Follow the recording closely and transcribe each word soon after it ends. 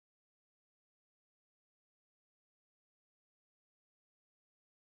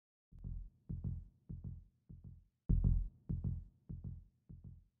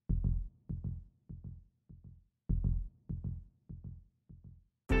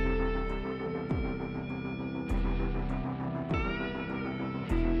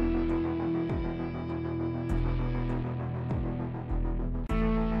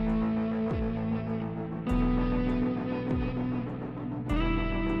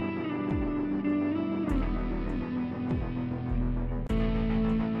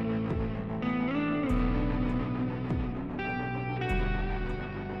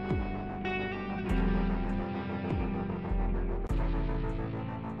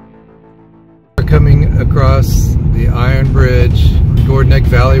coming across the Iron Bridge, Gordon Neck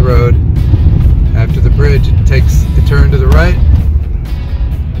Valley Road. After the bridge, it takes a turn to the right,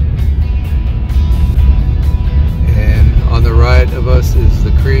 and on the right of us is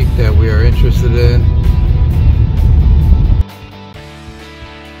the creek that we are interested in.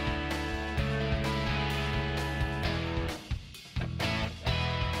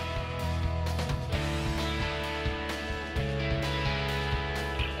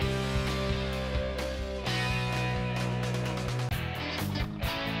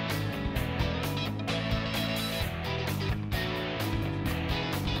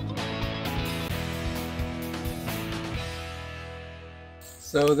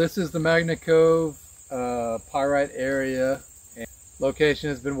 So this is the Magna Cove Pyrite area. And location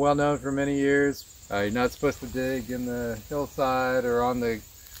has been well known for many years. You're not supposed to dig in the hillside or on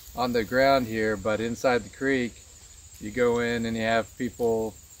the ground here, but inside the creek you go in and you have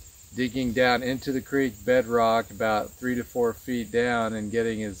people digging down into the creek bedrock about 3 to 4 feet down and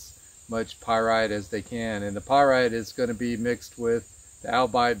getting as much pyrite as they can. And the pyrite is going to be mixed with the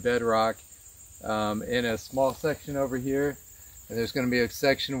albite bedrock in a small section over here. And there's going to be a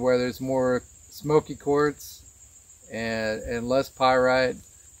section where there's more smoky quartz and less pyrite,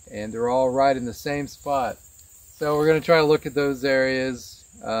 and they're all right in the same spot. So we're going to try to look at those areas,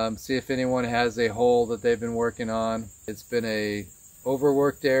 see if anyone has a hole that they've been working on. It's been a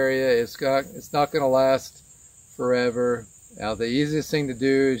overworked area. It's not going to last forever. Now the easiest thing to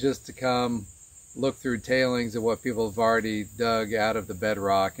do is just to come look through tailings of what people have already dug out of the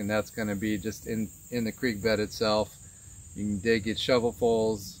bedrock, and that's going to be just in the creek bed itself. You can dig it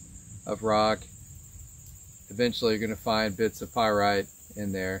shovelfuls of rock. Eventually you're going to find bits of pyrite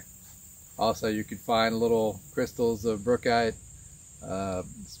in there. Also you could find little crystals of Brookite,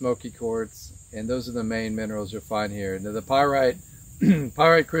 smoky quartz, and those are the main minerals you'll find here. Now the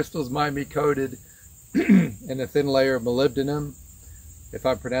pyrite crystals might be coated in a thin layer of molybdenum, if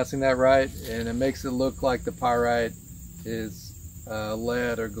I'm pronouncing that right, and it makes it look like the pyrite is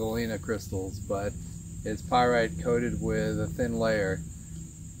lead or galena crystals, but it's pyrite coated with a thin layer.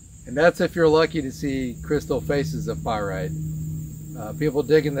 And that's if you're lucky to see crystal faces of pyrite. People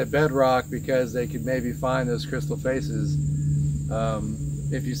dig in the bedrock because they could maybe find those crystal faces.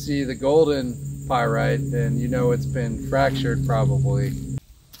 If you see the golden pyrite, then you know it's been fractured probably.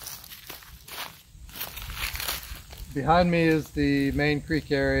 Behind me is the main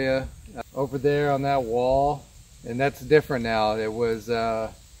creek area over there on that wall, and that's different now. It was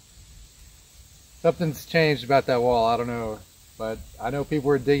something's changed about that wall, I don't know, but I know people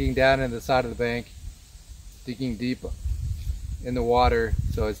were digging down in the side of the bank, digging deep in the water,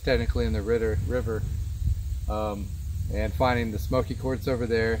 so it's technically in the river, and finding the smoky quartz over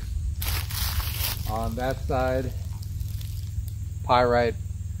there. On that side, pyrite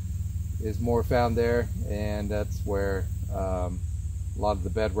is more found there, and that's where a lot of the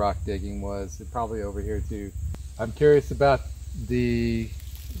bedrock digging was. It's probably over here too. I'm curious about the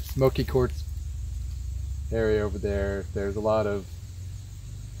smoky quartz area over there. There's a lot of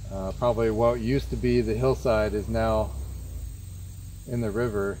probably what used to be the hillside is now in the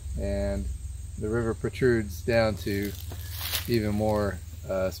river, and the river protrudes down to even more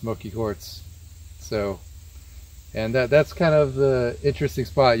smoky quartz. So, and that's kind of the interesting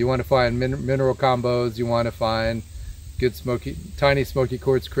spot. You want to find mineral combos, you want to find good tiny smoky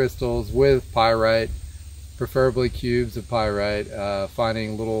quartz crystals with pyrite, preferably cubes of pyrite,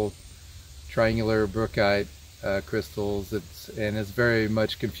 finding little triangular Brookite crystals. It's very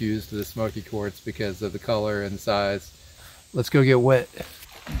much confused to the smoky quartz because of the color and size. Let's go get wet.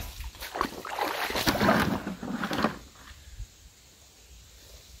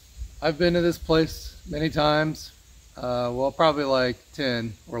 I've been to this place many times, well, probably like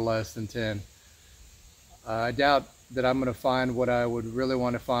 10 or less than 10. I doubt that I'm going to find what I would really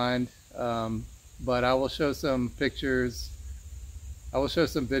want to find, but I will show some pictures. I will show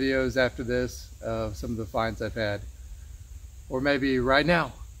some videos after this of some of the finds I've had. Or maybe right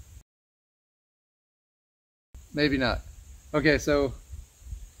now. Maybe not. Okay, so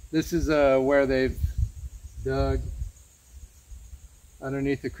this is where they've dug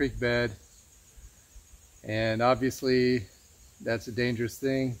underneath the creek bed. And obviously that's a dangerous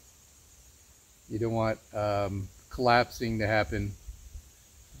thing. You don't want collapsing to happen.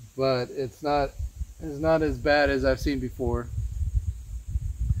 But it's not as bad as I've seen before.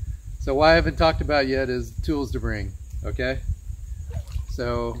 So what I haven't talked about yet is tools to bring, okay?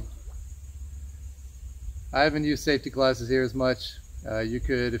 So I haven't used safety glasses here as much. You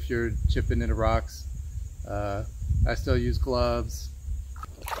could if you're chipping into rocks. I still use gloves.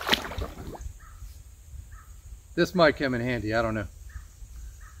 This might come in handy, I don't know.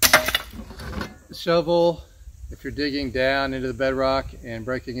 shovel. If you're digging down into the bedrock and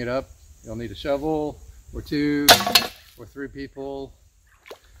breaking it up, you'll need a shovel or two or three people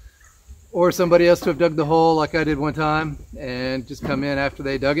or somebody else to have dug the hole like I did one time, and just come in after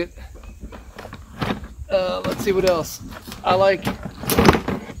they dug it. Let's see what else. I like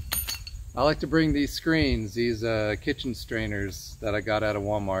to bring these screens, these kitchen strainers that I got out of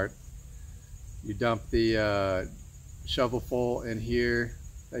Walmart. You dump the shovelful in here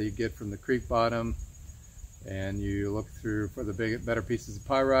that you get from the creek bottom, and you look through for the better pieces of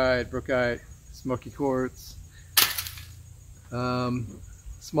pyrite, brookite, smoky quartz.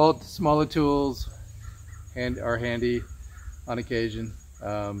 Smaller tools are handy on occasion.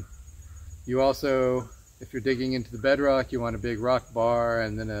 You also, if you're digging into the bedrock, you want a big rock bar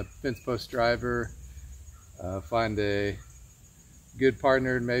and then a fence post driver. Find a good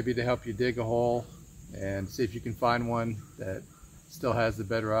partner maybe to help you dig a hole, and see if you can find one that still has the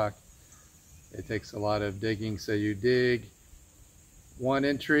bedrock. It takes a lot of digging, so you dig. One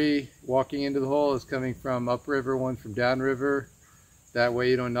entry walking into the hole is coming from upriver, one from downriver. That way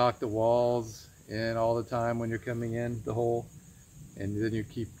you don't knock the walls in all the time when you're coming in the hole, and then you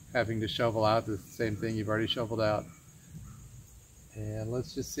keep having to shovel out the same thing you've already shoveled out. And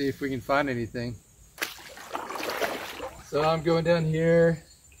let's just see if we can find anything. So I'm going down here.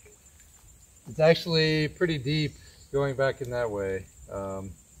 It's actually pretty deep going back in that way. So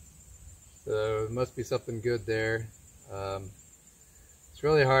there must be something good there. It's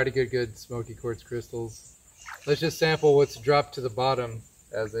really hard to get good smoky quartz crystals. Let's just sample what's dropped to the bottom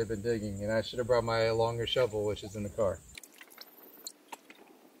as they've been digging. And I should have brought my longer shovel, which is in the car.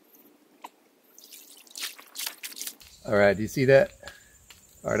 All right, do you see that?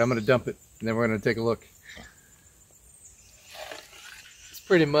 All right, I'm gonna dump it and then we're gonna take a look. It's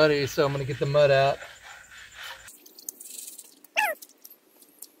pretty muddy, so I'm gonna get the mud out.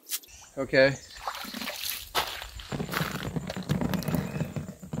 Okay.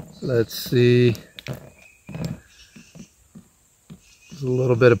 Let's see. There's a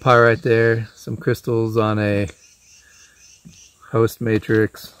little bit of pyrite there, some crystals on a host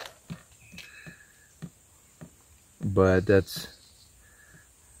matrix, but that's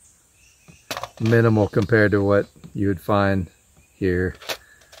minimal compared to what you would find here.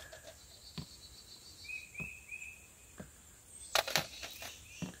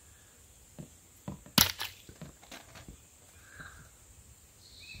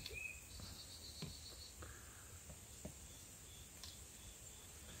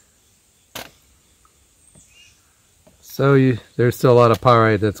 So there's still a lot of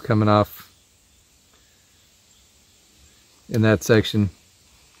pyrite that's coming off in that section.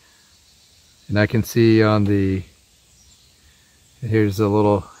 And I can see on the, here's a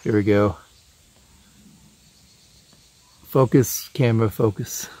little, here we go. Focus, camera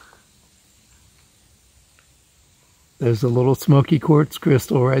focus. There's a little smoky quartz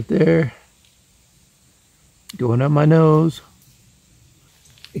crystal right there. Going up my nose.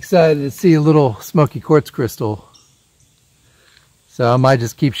 Excited to see a little smoky quartz crystal. So I might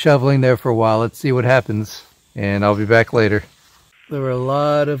just keep shoveling there for a while. Let's see what happens, and I'll be back later. There were a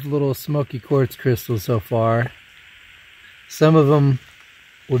lot of little smoky quartz crystals so far. Some of them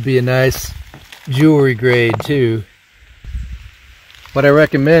would be a nice jewelry grade too. What I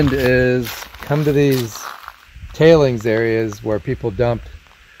recommend is come to these tailings areas where people dump,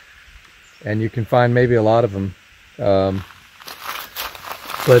 and you can find maybe a lot of them.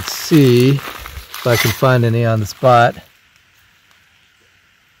 Let's see if I can find any on the spot.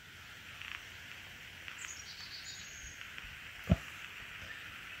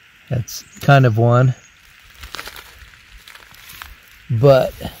 That's kind of one,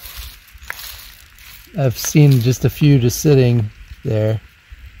 but I've seen just a few just sitting there,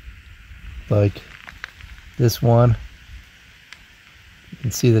 like this one. You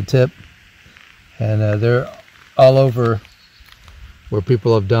can see the tip, and they're all over where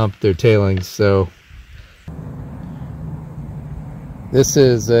people have dumped their tailings. So this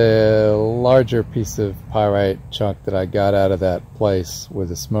is a larger piece of pyrite chunk that I got out of that place with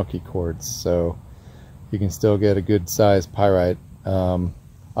the smoky quartz, so you can still get a good sized pyrite.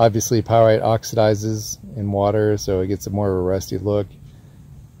 Obviously pyrite oxidizes in water, so it gets a more of a rusty look.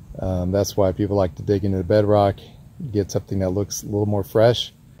 That's why people like to dig into the bedrock, get something that looks a little more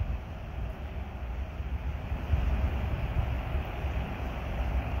fresh.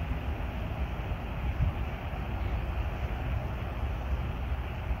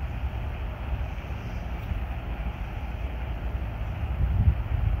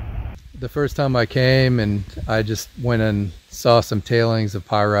 The first time I came, and I just went and saw some tailings of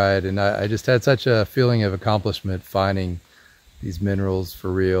pyrite, and I just had such a feeling of accomplishment finding these minerals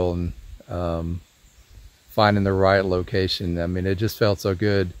for real. And finding the right location. I mean, it just felt so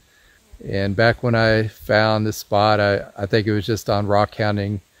good. And back when I found this spot, I think it was just on Rock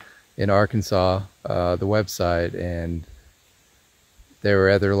Counting in Arkansas, the website, and there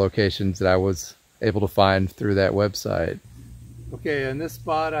were other locations that I was able to find through that website. Okay, in this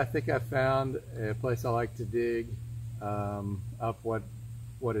spot, I think I found a place I like to dig up what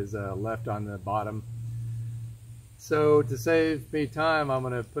is left on the bottom. So to save me time, I'm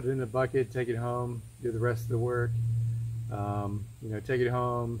going to put it in a bucket, take it home, do the rest of the work. You know, take it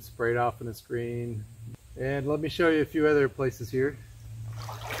home, spray it off on the screen, and let me show you a few other places here.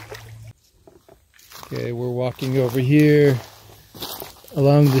 Okay, we're walking over here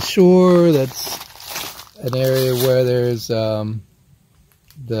along the shore. That's an area where there's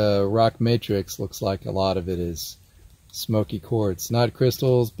the rock matrix. Looks like a lot of it is smoky quartz, not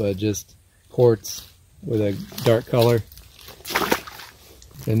crystals, but just quartz with a dark color.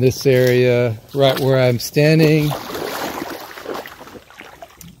 In this area, right where I'm standing,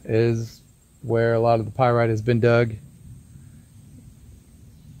 is where a lot of the pyrite has been dug.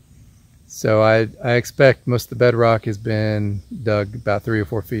 So I expect most of the bedrock has been dug about 3 or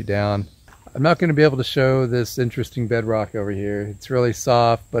 4 feet down. I'm not going to be able to show this interesting bedrock over here. It's really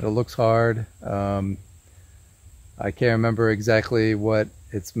soft, but it looks hard. I can't remember exactly what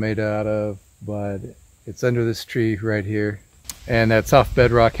it's made out of, but it's under this tree right here. And that soft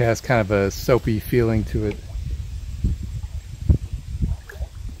bedrock has kind of a soapy feeling to it.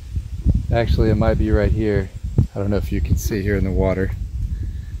 Actually, it might be right here. I don't know if you can see here in the water.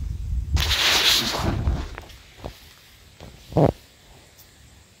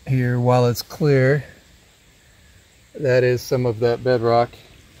 Here, while it's clear, that is some of that bedrock.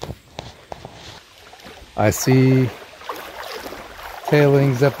 I see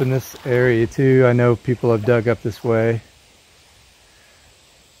tailings up in this area too. I know people have dug up this way.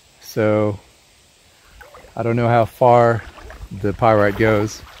 So, I don't know how far the pyrite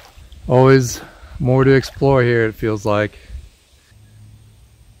goes. Always more to explore here, it feels like.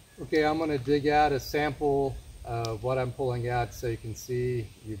 Okay, I'm going to dig out a sample of what I'm pulling out so you can see.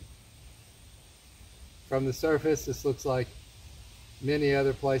 From the surface, this looks like many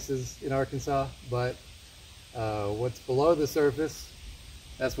other places in Arkansas, but what's below the surface,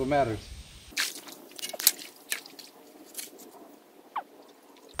 that's what matters.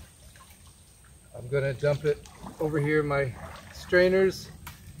 I'm going to dump it over here in my strainers.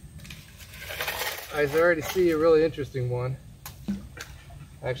 I already see a really interesting one.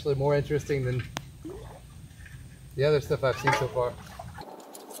 Actually more interesting than the other stuff I've seen so far.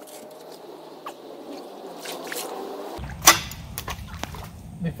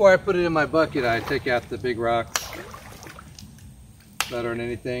 Before I put it in my bucket, I take out the big rocks that aren't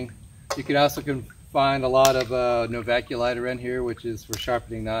anything. You can also find a lot of novaculite around here, which is for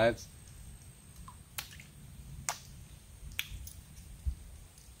sharpening knives.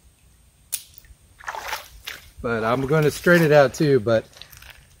 But I'm going to straighten it out too, but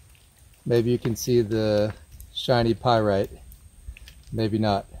maybe you can see the shiny pyrite. Maybe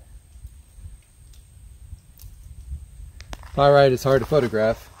not. Pyrite is hard to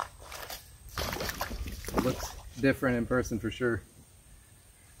photograph. It looks different in person for sure.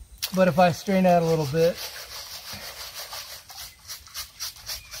 But if I strain out a little bit,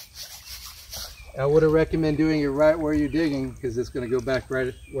 I would recommend doing it right where you're digging, because it's going to go back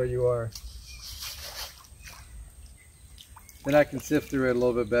right where you are. Then I can sift through it a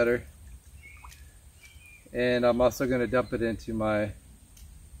little bit better. And I'm also going to dump it into my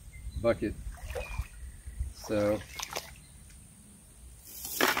bucket. So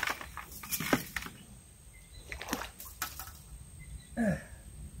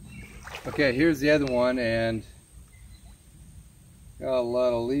okay, here's the other one, and got a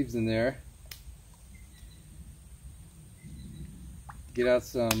lot of leaves in there. Get out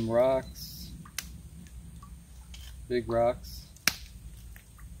some rocks, big rocks.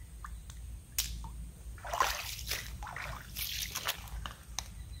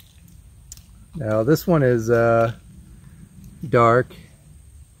 Now this one is dark.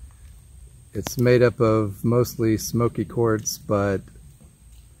 It's made up of mostly smoky quartz, but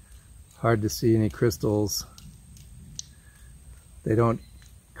hard to see any crystals. They don't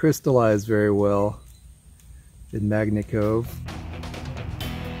crystallize very well in Magnet Cove.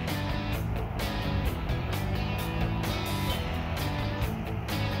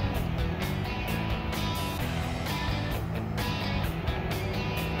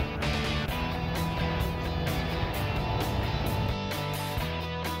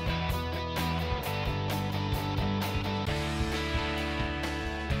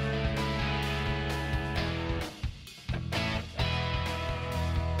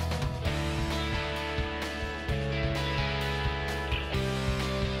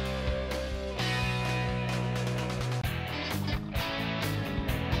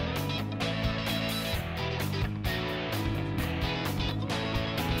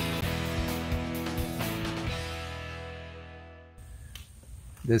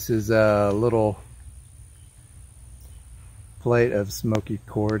 This is a little plate of smoky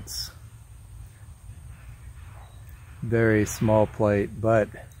quartz. Very small plate, but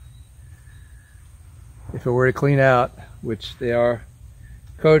if it were to clean out, which they are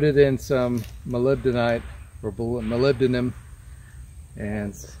coated in some molybdenite or molybdenum,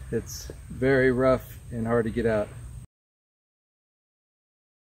 and it's very rough and hard to get out.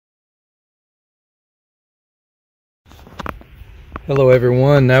 Hello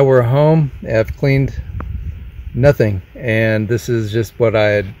everyone, now we're home. I've cleaned nothing, and this is just what I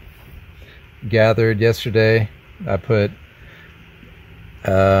had gathered yesterday. I put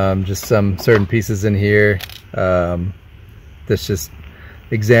just some certain pieces in here. This just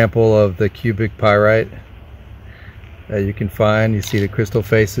example of the cubic pyrite that you can find. You see the crystal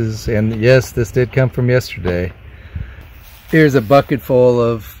faces, and yes, this did come from yesterday. Here's a bucket full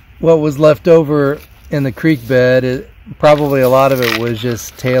of what was left over in the creek bed. Probably a lot of it was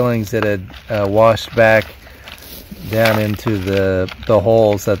just tailings that had washed back down into the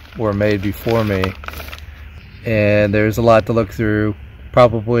holes that were made before me, and there's a lot to look through.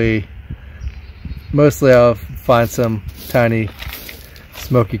 Probably mostly I'll find some tiny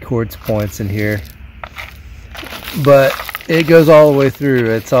smoky quartz points in here, but it goes all the way through.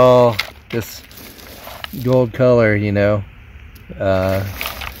 It's all this gold color, you know.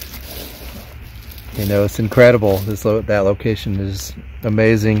 It's incredible. That location is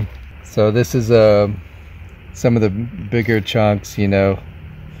amazing. So this is some of the bigger chunks, you know.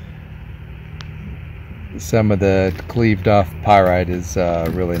 Some of the cleaved off pyrite is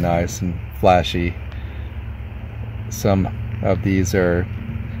really nice and flashy. Some of these are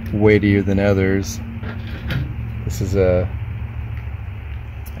weightier than others. This is a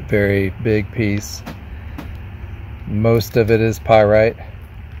very big piece. Most of it is pyrite.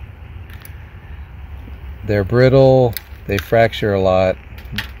 They're brittle, they fracture a lot.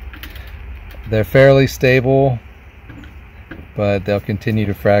 They're fairly stable, but they'll continue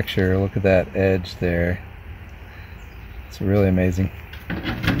to fracture. Look at that edge there. It's really amazing.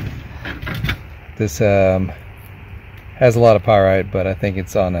 This has a lot of pyrite, but I think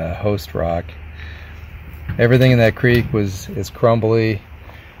it's on a host rock. Everything in that creek is crumbly.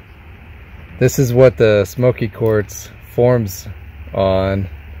 This is what the smoky quartz forms on.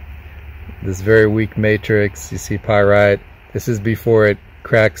 This very weak matrix. You see pyrite. This is before it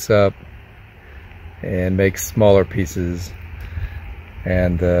cracks up and makes smaller pieces,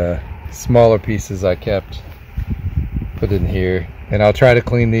 and the smaller pieces I kept put in here, and I'll try to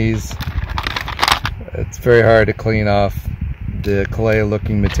clean these. It's very hard to clean off the clay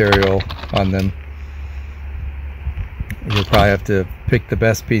looking material on them. You'll probably have to pick the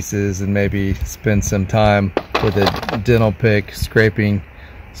best pieces and maybe spend some time with a dental pick scraping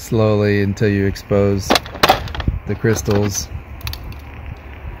slowly until you expose the crystals.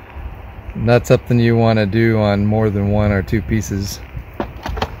 Not something you want to do on more than one or two pieces.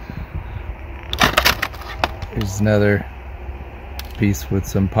 Here's another piece with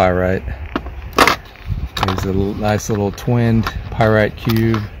some pyrite. There's a nice little twinned pyrite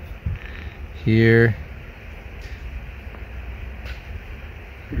cube here.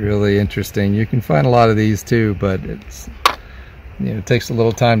 Really interesting. You can find a lot of these too, but it takes a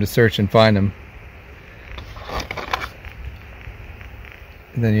little time to search and find them.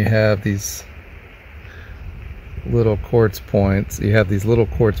 And then you have these little quartz points.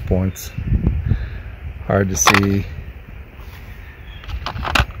 Hard to see.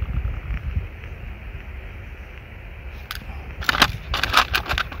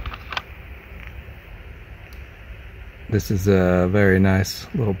 This is a very nice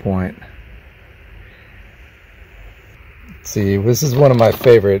little point. See, this is one of my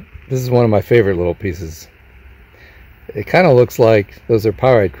favorite little pieces. It kind of looks like those are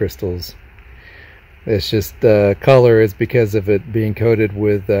pyrite crystals. It's just the color is because of it being coated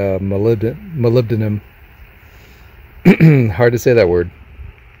with molybdenum. Hard to say that word.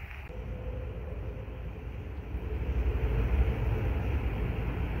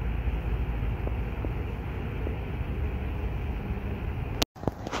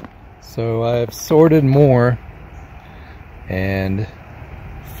 So I've sorted more and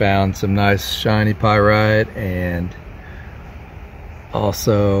found some nice shiny pyrite, and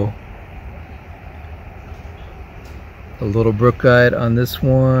also a little brookite on this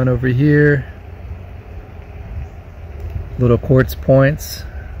one over here. Little quartz points.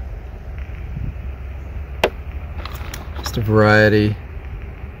 Just a variety.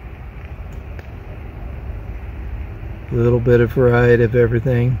 A little bit of variety of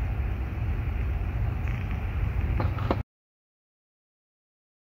everything.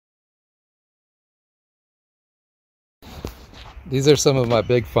 These are some of my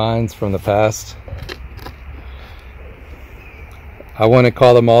big finds from the past. I wouldn't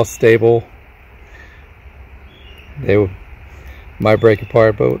call them all stable. They might break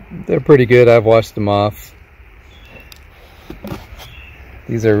apart, but they're pretty good. I've washed them off.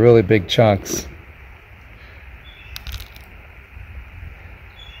 These are really big chunks.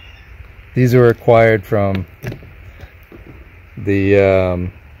 These were acquired from the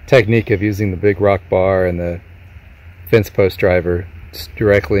technique of using the big rock bar and the fence post driver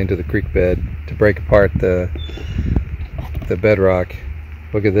directly into the creek bed to break apart the bedrock.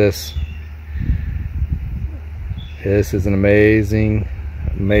 Look at this. This is an amazing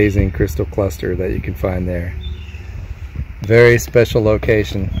crystal cluster that you can find there. Very special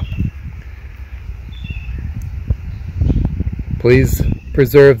location. Please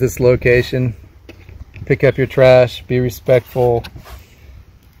preserve this location. Pick up your trash, be respectful.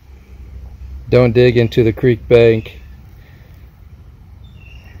 Don't dig into the creek bank.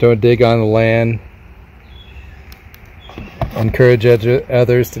 Don't dig on the land. Encourage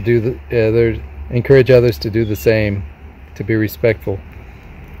others to do the same, to be respectful.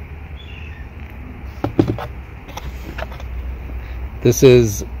 This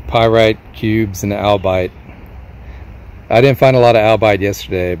is pyrite cubes and albite. I didn't find a lot of albite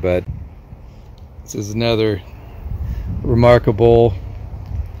yesterday, but this is another remarkable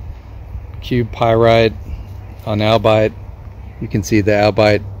cube pyrite on albite. You can see the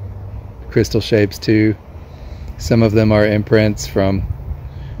albite crystal shapes too. Some of them are imprints from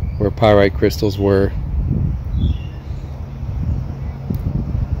where pyrite crystals were.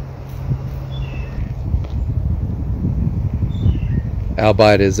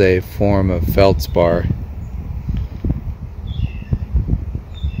 Albite is a form of feldspar.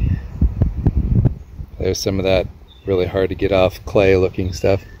 There's some of that really hard to get off clay looking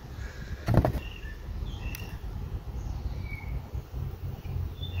stuff.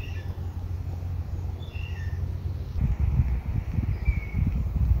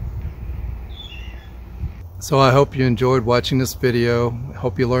 So I hope you enjoyed watching this video. I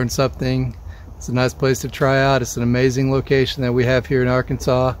hope you learned something. It's a nice place to try out. It's an amazing location that we have here in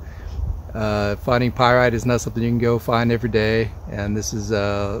Arkansas. Finding pyrite is not something you can go find every day, and this is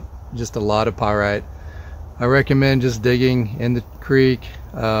just a lot of pyrite. I recommend just digging in the creek,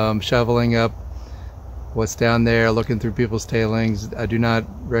 shoveling up what's down there, looking through people's tailings. I do not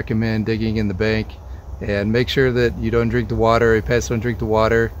recommend digging in the bank, and make sure that you don't drink the water. Your pets don't drink the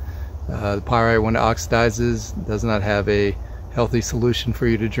water. The pyrite, when it oxidizes, does not have a healthy solution for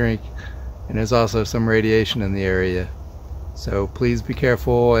you to drink, and there's also some radiation in the area. So please be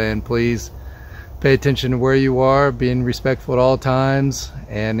careful, and please pay attention to where you are, being respectful at all times,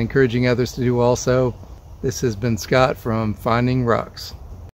 and encouraging others to do also. This has been Scott from Finding Rocks.